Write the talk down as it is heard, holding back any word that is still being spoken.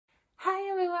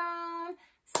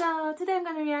So today I'm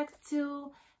gonna react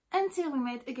to Until We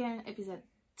Meet Again episode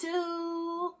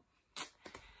 2.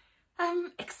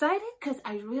 I'm excited because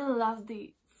I really love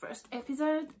the first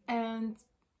episode, and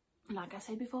like I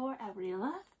said before, I really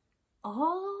love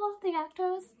all of the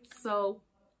actors. So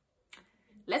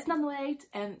let's not wait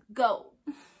and go.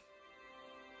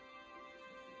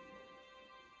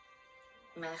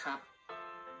 แม่ครับ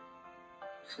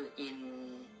คืออิน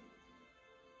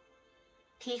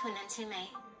พี่คนนั้นใช่ไหม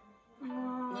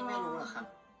นี่ไม่รู้หรอครับ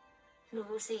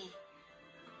รู้สิ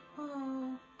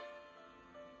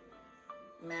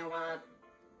แม่ว่า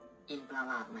อินประห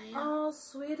ลาดไหม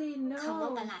sweetie no คำว่า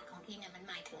ประหลาดของอินเนี่ยมัน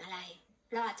หมายถึงอะไร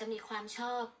เราอาจจะมีความช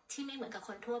อบที่ไม่เหมือนกับค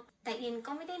นทั่วแต่อิน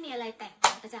ก็ไม่ได้มีอะไรแตกต่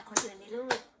างไปจากคนอื่นในลู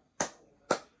ก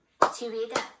ชีวิต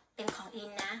อะเป็นของอิน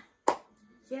นะ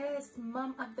Yes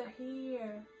mom after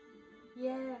here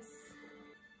Yes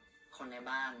คนใน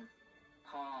บ้าน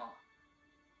พ่อ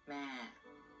แม่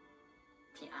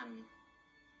พี่อัน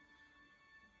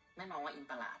ไม่มองว่าอิน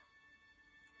ประหลาด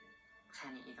แค่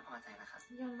นี้อินก็พอใจแล้วครับ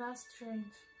You're not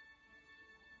strange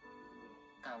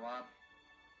แต่ว่า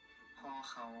พ่อ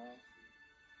เขา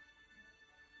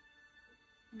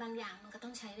บางอย่างมันก็ต้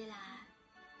องใช้เวลา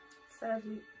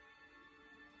Sadly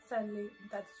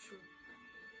that's true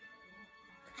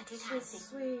อธิษฐานสิ She's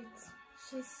sweet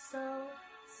She's so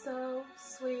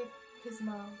sweet His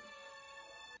mom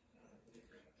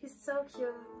He's so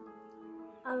cute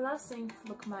I love seeing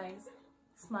look my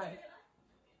smile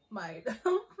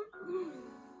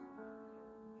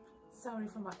Sorry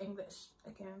for my English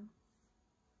again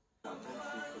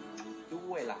ด้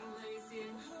วยล่ะ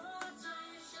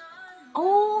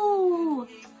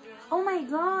Oh my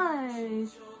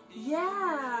gosh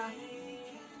Yeah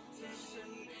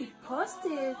He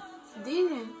posted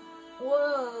didn't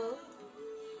Whoa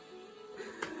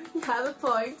You have a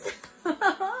point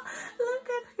Look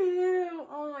at him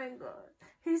Oh my god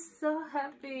He's so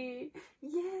happy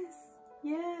Yes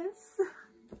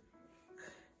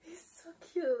He's so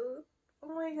cute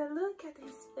Oh my god look at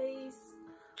his face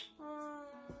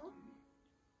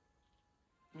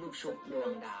ลูกชุบดว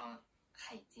งดาวไ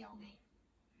ข่เจียวไ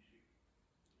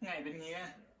งเป็นเงี้ย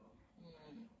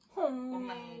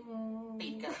มันติ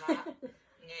ดกระทะ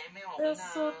แงะไม่ออก They're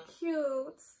so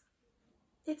cute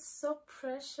It's so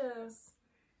precious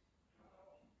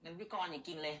งั้นพี่กรณ์อย่า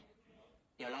กินเลย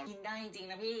เดี๋ยวเรากินได้จริง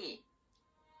ๆนะพี่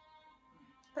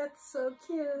That's so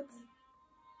cute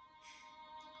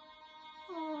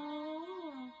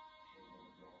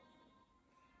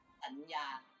สัญญา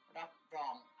รับรอ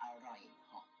งอร่อยเ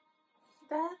หาะ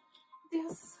That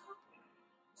they're so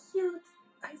cute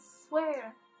I swear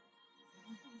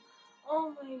Oh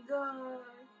my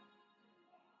god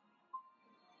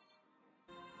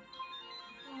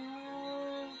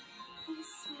Oh he's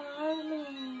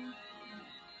smiling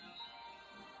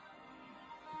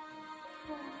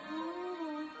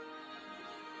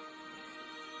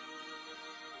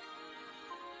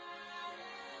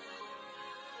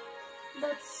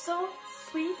That's so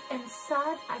sweet and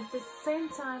sad at the same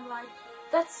time. Like,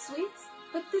 that's sweet,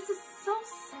 but this is so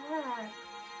sad.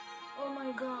 Oh my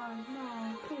god, no,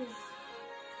 please.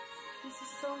 This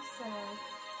is so sad.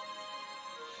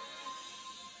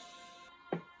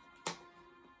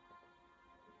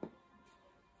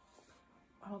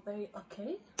 Are they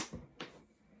okay?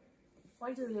 Why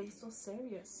do they look so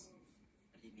serious?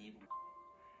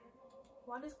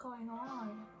 What is going on?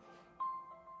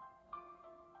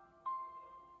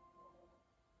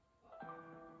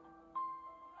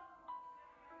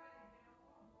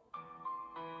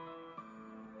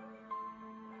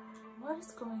 What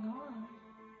is going on?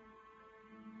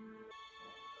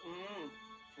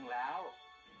 ถึงแล้ว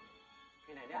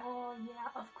ที่ไหนเนี่ย Oh yeah,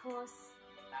 of course.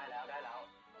 ได้แล้ว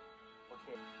โอเค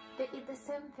They eat the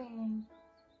same thing.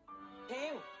 ที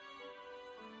ม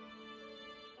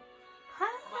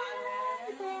Hi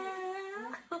there.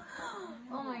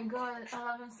 Oh my god, I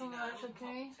love him so much.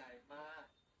 Okay. ใจมาก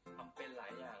ทำเป็นหลา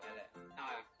ยอย่างเลยแหละ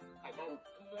ไข่ต้มข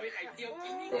โมยไข่เจียวกิ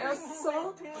น They are so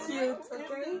cute.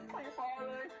 Okay. ไข่พอ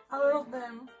เลย I love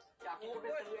them. อยากกินก็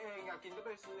ไปซื้อเองอยากกินก็ไป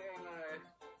ซื้อเองเลย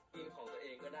กินของตัวเอ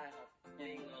งก็ได้ครับจ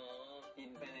ริงกิน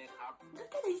ไปเลยครับ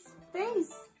Look at his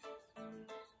face.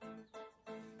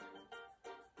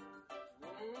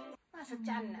 มหัศจ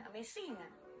รรย์อะ Amazing อ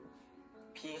ะ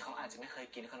พี่เขาอาจจะไม่เคย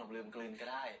กินขนมลืมกลืนก็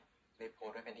ได้เลยโพส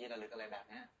ไว้เป็นที่ระลึกอะไรแบบ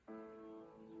นี้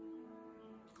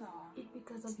It's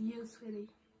because of you, sweetie.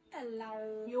 แต่เรา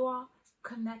You are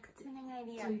connected ยังไง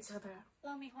ดี to อะ each other. เร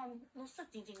ามีความรู้สึก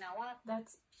จริงๆนะว่า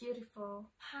That's beautiful.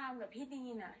 พามกับพี่ดี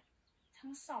น่ะทั้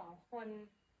งสองคน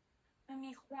มัน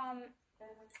มีความ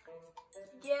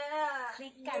Yeah. คลิ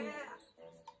กกัน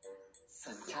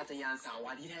สัญชาตญาณสาวว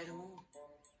ายที่แท้ทรู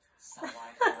สาววาย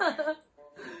เขาไง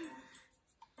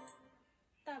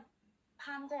แต่พ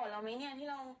ามโกรธเราไหมเนี่ยที่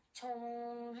เราชม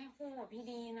ให้คู่กับพี่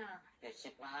ดีน่ะ อย่าคิ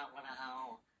ดมากมะนาว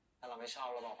ถ้าเราไม่ชอบ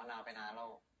เราบอกมะนาวไปนานเรา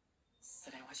แส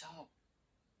ดงว่าชอบ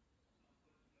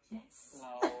Yes เร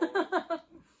า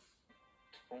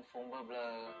ฟุ้งเบลอ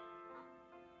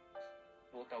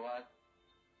รู้แต่ว่า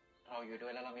เราอยู่ด้ว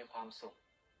ยแล้วเรามีความสุข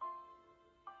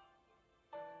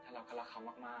ถ้าเราก็รักเขา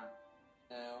มากๆ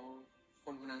แล้วค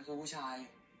นคนนั้นคือผู้ชาย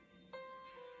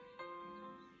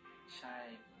ใช่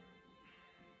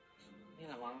นี่แ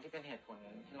หละมั้งที่เป็นเหตุผล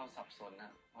ที่เราสับสนน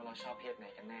ะว่าเราชอบเพศไหน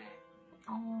กันแน่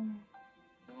Oh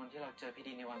เป็นวันที่เราเจอพี่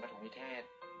ดีในวันปฐมนิเทศ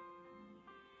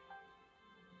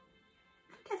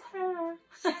Look at her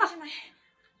ใช่ไหม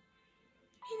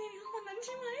พี่ดีคือคนนั้นใ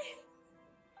ช่ไหม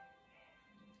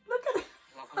Look at her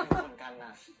เราก็ไม่รู้เหมือนกันน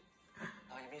ะเ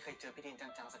รายังไม่เคยเจอพี่ดี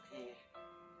จังๆสักที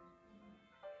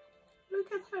Look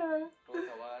at her รู้แ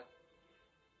ต่ว่า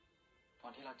ตอ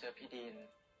นที่เราเจอพี่ดีน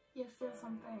You feel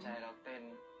something ใจเราเต้น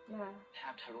Yeah แท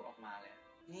บทะลุออกมาเลย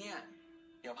เนี่ย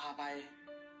เดี๋ยวพาไป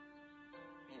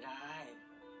ไม่ได้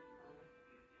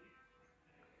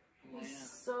ทำไม You're อะ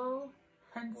so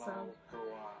เรา handsome กลั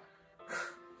ว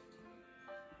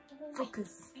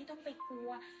Focus ไม่ต้องไปกลัว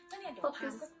ก็เนี่ยเดี๋ยว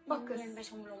Focus พามก็ Focus เรียนไป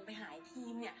ชมรมไปหาที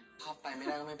มเนี่ย พาไปไม่ไ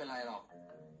ด้ก็ไม่เป็นไรหรอก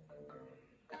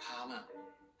แต่พามอะ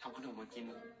ทำขนมมากิน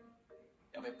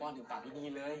เดี๋ยวไปป้อนถึงปากพี่ดี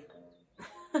เลย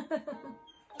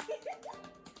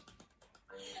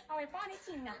เอาไปป้อนให้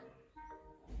กินน่ะ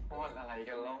ป้อนอะไร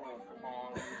กันเล่าพอง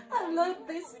I love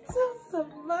this too so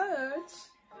much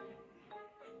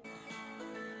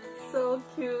So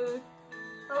cute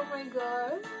Oh my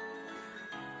god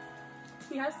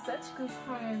He has such good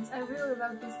friends I really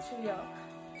love this trio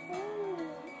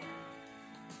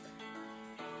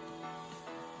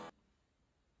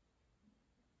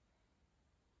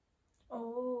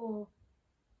Oh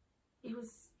It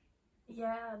was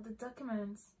Yeah the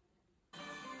documents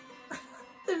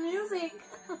The music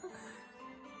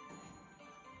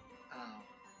อ้าว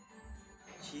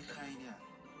ชี้ใครเนี่ย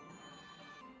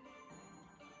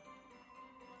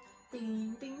Ding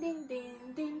ding ding ding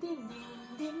ding ding ding ding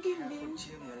แค่ ding คน ding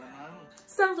ชื่อเหมือนละมั้ง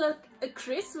Sounds like a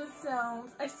Christmas sound,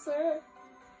 I swear.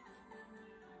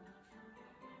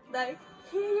 Like,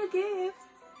 here your gift.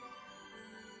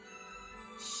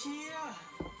 เชี่ย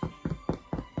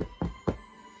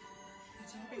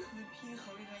จะไปคืนพี่เข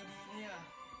ายังไงดีเนี่ย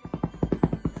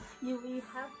You will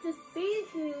have to see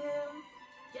him.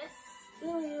 Yes,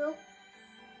 you will.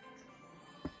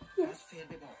 นัด Yes, เฟน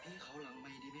ไปบอกพี่เขาหลังไ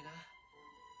ม่ดีไหมนะ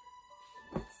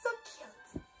that's so cute.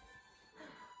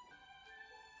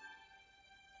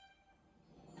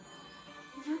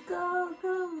 You go,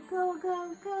 go, go, go,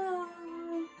 go.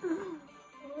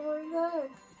 Oh my god.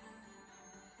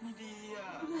 ไม่ดีอ่ะ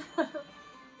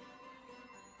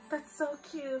That's so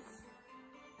cute.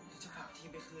 จะฝากทีม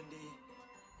ไปคืนดี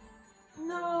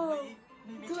No, ไ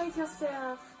ม่มี do it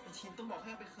yourself. ไอทีมต้องบอกให้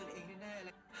เอาไปคืนเองแน่ๆเล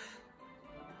ย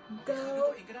Go ตั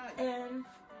วเองก็ได้ and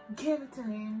give it to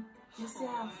him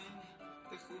yourself. แ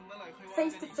ต่คืนเมื่อไหร่ค่อยว่า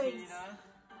Face กัน to อีกที face. นะ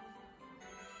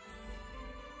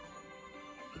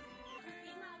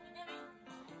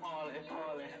พอเลยพอ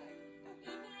เลย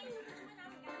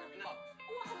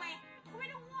อ้วกทำไมก็ไม่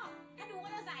ต้องอ้วกถ้าดูก็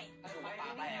จะใส่ ถ้าดูว่าปา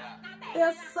กแตกอะ หน้าแตก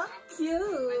They're so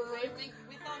cute.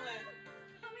 ไม่ต้องเลย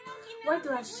Why do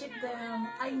I ship them?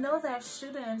 I know that I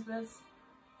shouldn't, but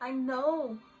I know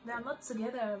they're not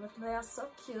together, but they are so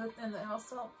cute and they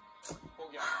also, พวก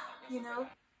อย่าง you know.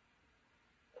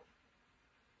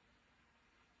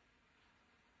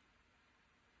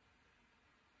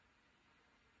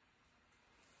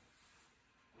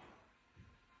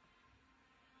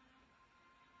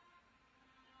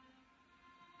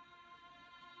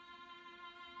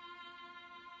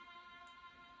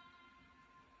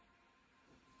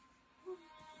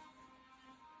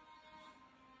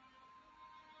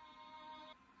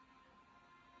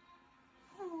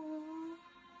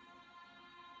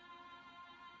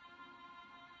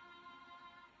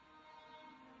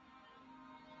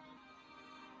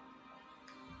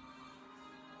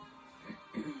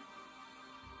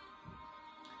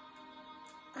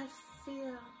 I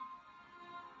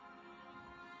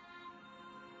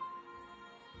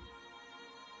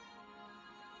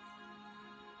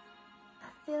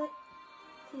feel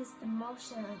his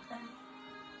emotion and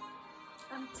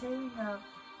I'm tearing up.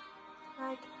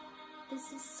 Like, this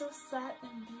is so sad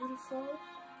and beautiful,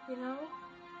 you know,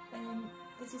 and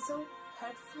this is so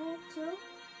hurtful too,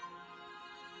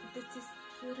 but this is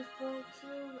beautiful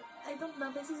too. I don't know,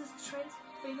 this is a strange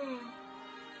feeling,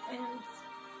 and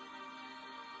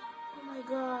oh my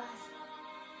god.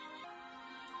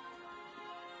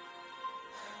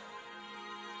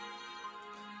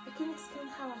 I can explain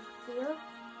how I feel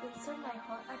inside my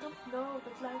heart. I don't know,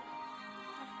 but like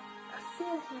I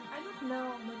feel him. I don't know,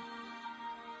 but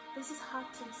this is hard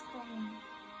to explain.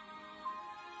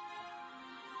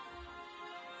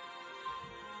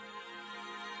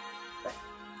 But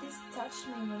this touched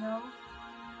me, you know.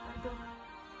 I don't.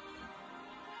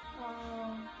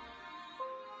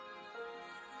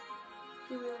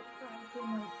 He will write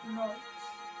in notes.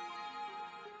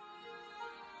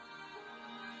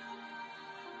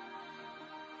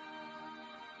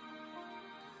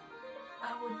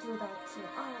 I would do that too.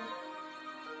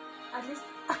 Oh, at least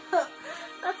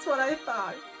that's what I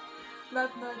thought. Not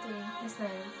noting his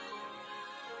name.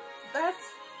 That's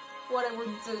what I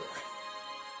would do.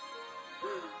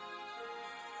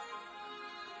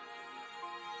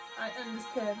 I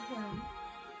understand him.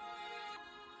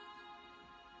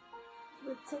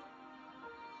 We take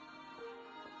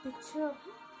a picture of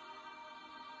him.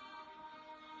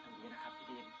 อันนี้นะครับพี่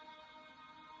ดีน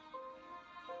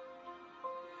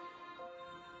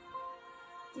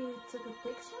Did you take a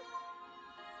picture?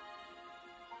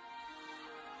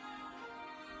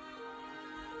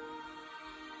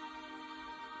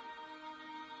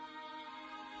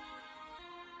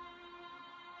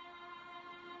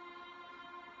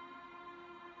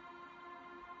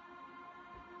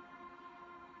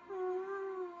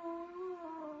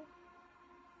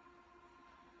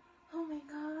 Oh my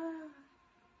god,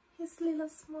 his little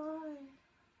smile.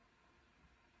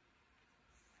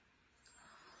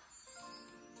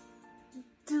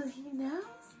 Do he know?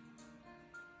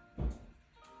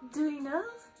 Do he know?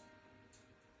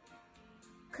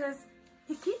 Cause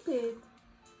he keep it.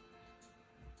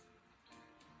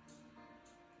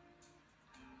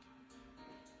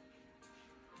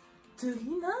 Do he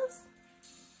knows?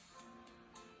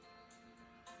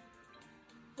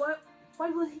 Why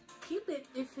would he keep it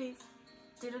if he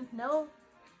didn't know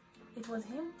it was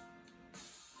him?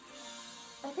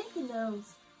 I think he knows.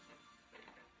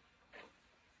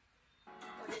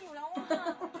 หิวแล้วอ่ะ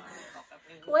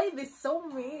Why is this so พอ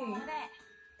mean? แหละ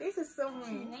This is so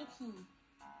ที mean. ไม่ที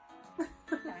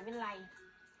แต่ไม่เป็นไร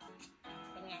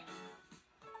เป็นไง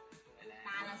ต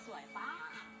าเราสวยป้า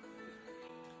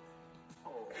โ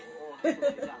อ้โหส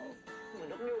วยจังเหมือน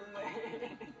นกยุงเลย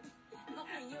นก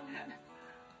หรือยุง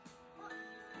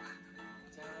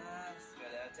จ้าสวย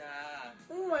แล้วจ้า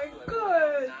Oh my สวย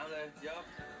god. น้ำเลยเดี๋ยว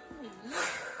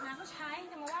น้าก็ใช้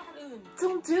จะมาว่าคนอื่น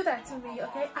Don't do that to me,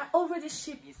 okay? I already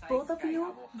shipped both of you.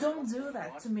 Don't do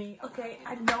that to me, okay?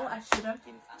 I know I shouldn't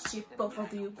ship both of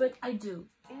you, but I do.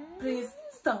 Please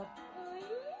stop.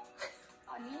 ต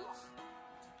อนนี้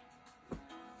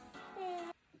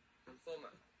น้ำส้มอ่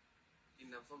ะ กิน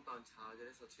น้ำส้มตอนเช้าจะไ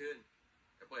ด้สดชื่น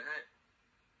เดี๋ยวเปิดให้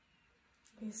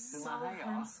He's so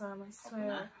handsome, I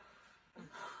swear.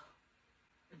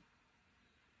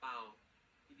 เปล่า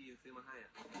พี่ดีนซื้อมาให้อ่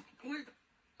ะ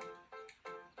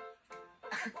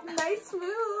Nice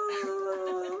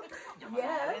move. อย่ามา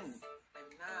ล้อเล่น Yes. เต็ม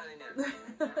หน้าเลยเนี่ย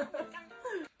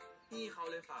พี่เขา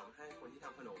เลยฝากมาให้คนที่ท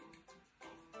ำขนม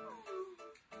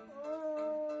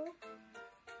Oh.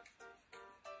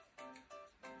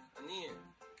 อันนี้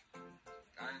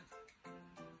การ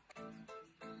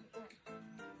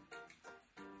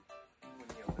มัน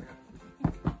เหนียวเลยอะ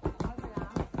เอาไปล้า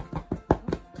ง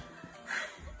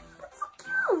That's so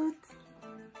cute.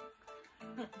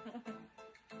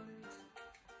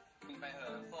 กินไปเถอะ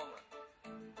น้ำส้มอ่ะ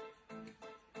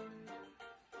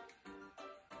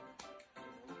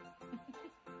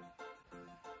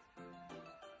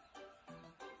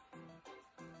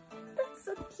That's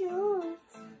so cute.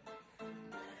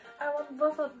 I want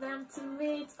both of them to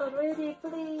meet already,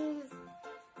 please.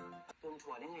 ตุน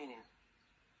ถั่วได้ไงเนี่ย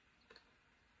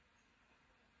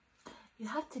You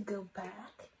have to go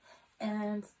back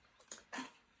and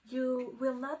you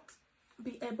will not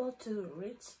be able to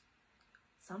reach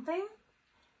something,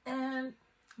 and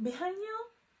behind you,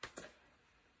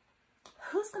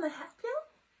 who's gonna help you?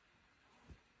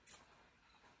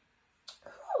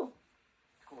 Who?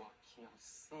 ถั่วเขียว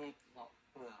ซีกเลาะ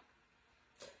เปลือก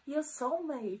Your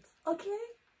soulmate, okay?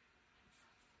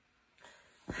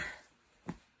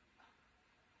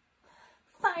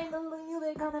 Finally,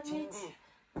 they're gonna จริง meet. ดิ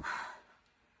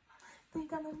They're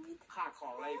gonna meet. ขาดขอ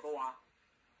งอะไรอีกปะวะ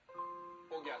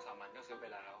พวกยาสามัญก็ซื้อไป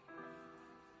แล้ว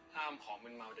ห้ามของมึ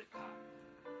นเมาเด็ดขาด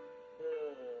โอ้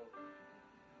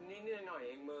นี่เหนื่อยหน่อยเ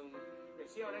องมึงเดี๋ยว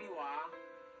เชี่ยวได้ดีวะ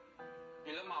กิ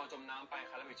นแล้วเมาจมน้ำไปใ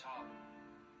ครรับผิดชอบ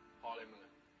พอเลยมึงอ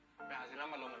ะไปหาซื้อน้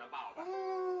ำมาลงกับน้ำเปล่าปะ เอ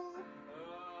อ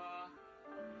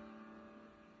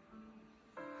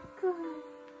Good.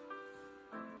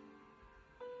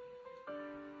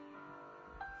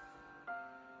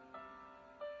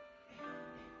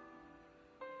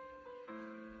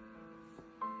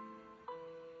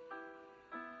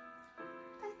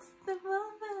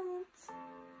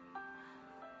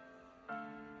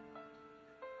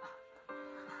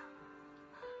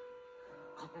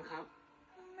 คุณครับ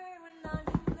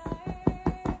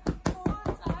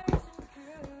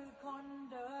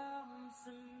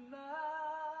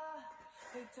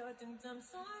เธอจึงจ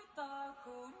ำสายตา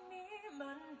คู่นี้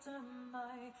มันจะไม่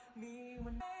มี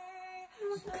วันไหน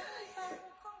ฉันเป็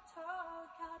นของเธอ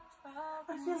แค่เธอ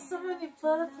I feel so many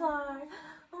butterflies.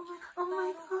 Oh my god. Oh my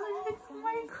god. Oh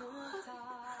my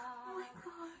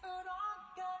god. รัก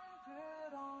กันเพื่อ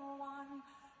รอวัน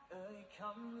ค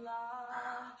ำลา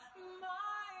ไม่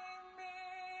มี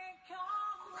ค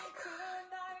ำคืน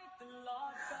ใดตลอ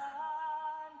ดกา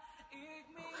ลอีก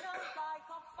มีน้ำตายข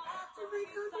อบฟ้าจะไม่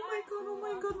สาย Oh my god. Oh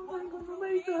my god. Oh my god. Oh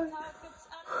my god.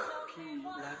 พี่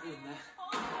รักอินนะ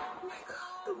Oh my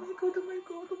god. Oh my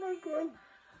god. Oh my god.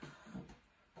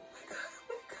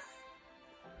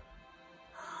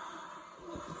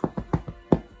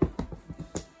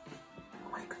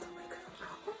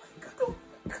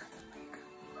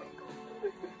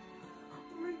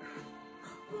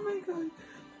 Oh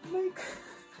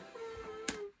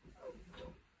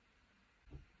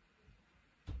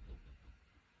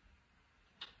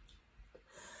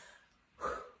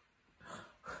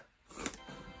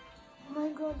my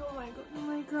god. Oh my god, oh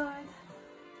my god.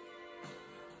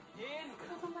 ยิน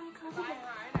Oh my god, ตายห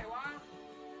ายไหนวะ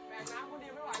แบกน้ำคนเดี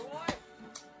ยวไม่ไหวเว้ย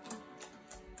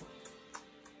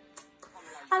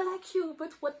I like you,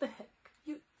 but what the heck?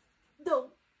 You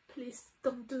don't, please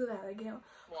don't do that again.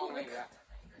 มองอะไรอีกแล้ว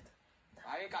ไป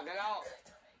กลับได้แล้ว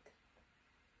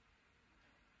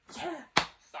Yeah,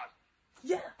 สัตว์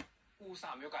yeah, กูสา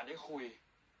มมีโอกาสได้คุย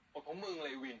อดเพราะมึงเล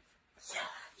ยวิน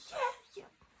yeah.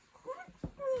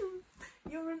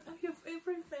 You're of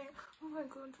everything. Oh my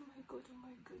god, oh my god, oh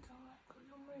my god, oh my god,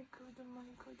 oh my god, oh my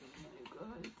god, oh my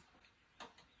god.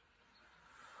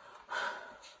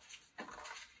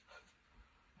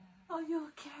 Are you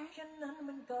okay? แค่นั้น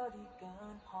มันก็ดีเกิ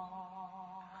นพอ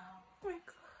Oh my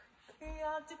god. อย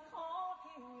ากจะขอเ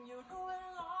พียงหยุดเว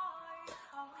ลา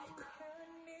เอาคืน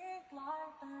นี้กลาย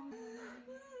เป็น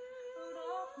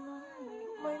รักมัน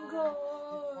ไม่ Oh my god.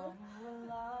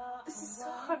 This is so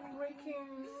heartbreaking.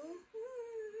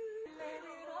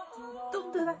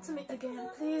 Don't do that to me again,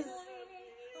 please.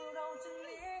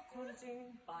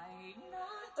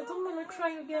 I don't want to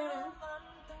cry again.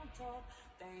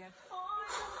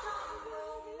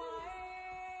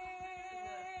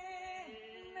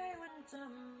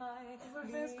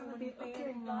 Everything's gonna be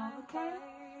okay now, okay?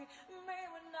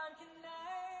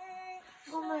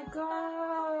 Oh my god.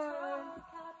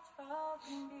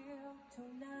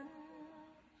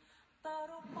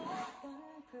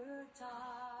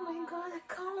 Oh my god, I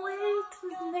can't wait for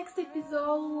the next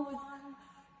episode.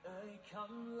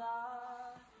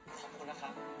 ขอบคุณนะครั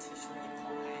บที่ช่วยหยิบขอ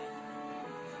งให้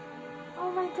Oh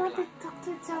my god, they talk to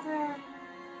each other.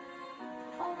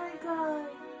 Oh my god.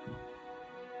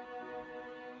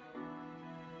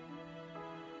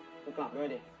 กูกลับด้วย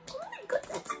ดิ Oh my god,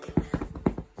 that's okay.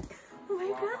 Oh my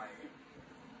ว่า god. ไป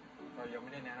เรายังไม่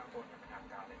ได้แนะนำตัวอย่างเป็นทาง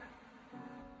การเลยนะ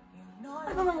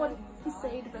I don't know what he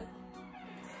said, but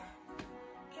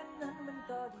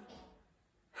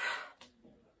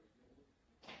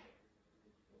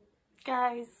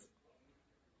guys,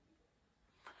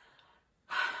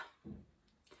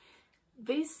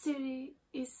 this series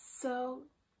is so,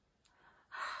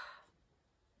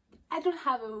 I don't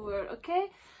have a word,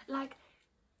 okay? Like,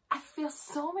 I feel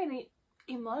so many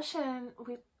emotions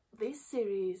with this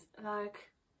series,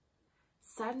 like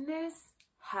sadness,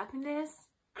 happiness,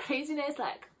 craziness,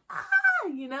 like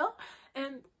you know.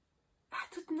 And I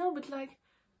don't know, but like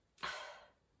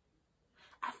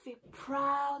I feel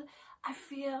proud, I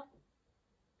feel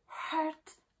hurt,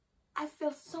 I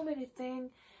feel so many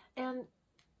things, and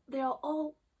they are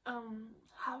all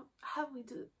how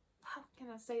can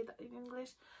I say that in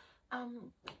English,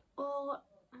 all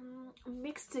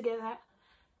mixed together.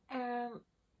 And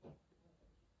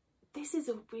this is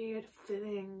a weird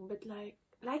feeling, but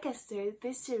like I said,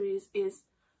 this series is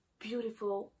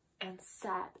beautiful and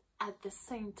sad at the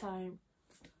same time.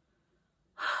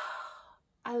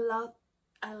 I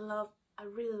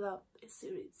really love this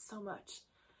series so much.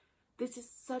 This is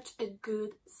such a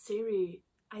good series,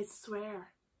 I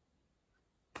swear.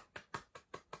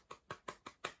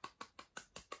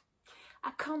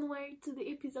 I can't wait to the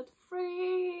episode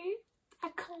 3. I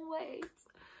can't wait.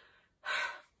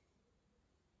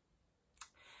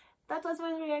 That was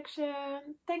my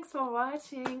reaction. Thanks for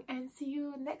watching and see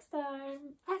you next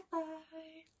time. Bye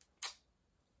bye.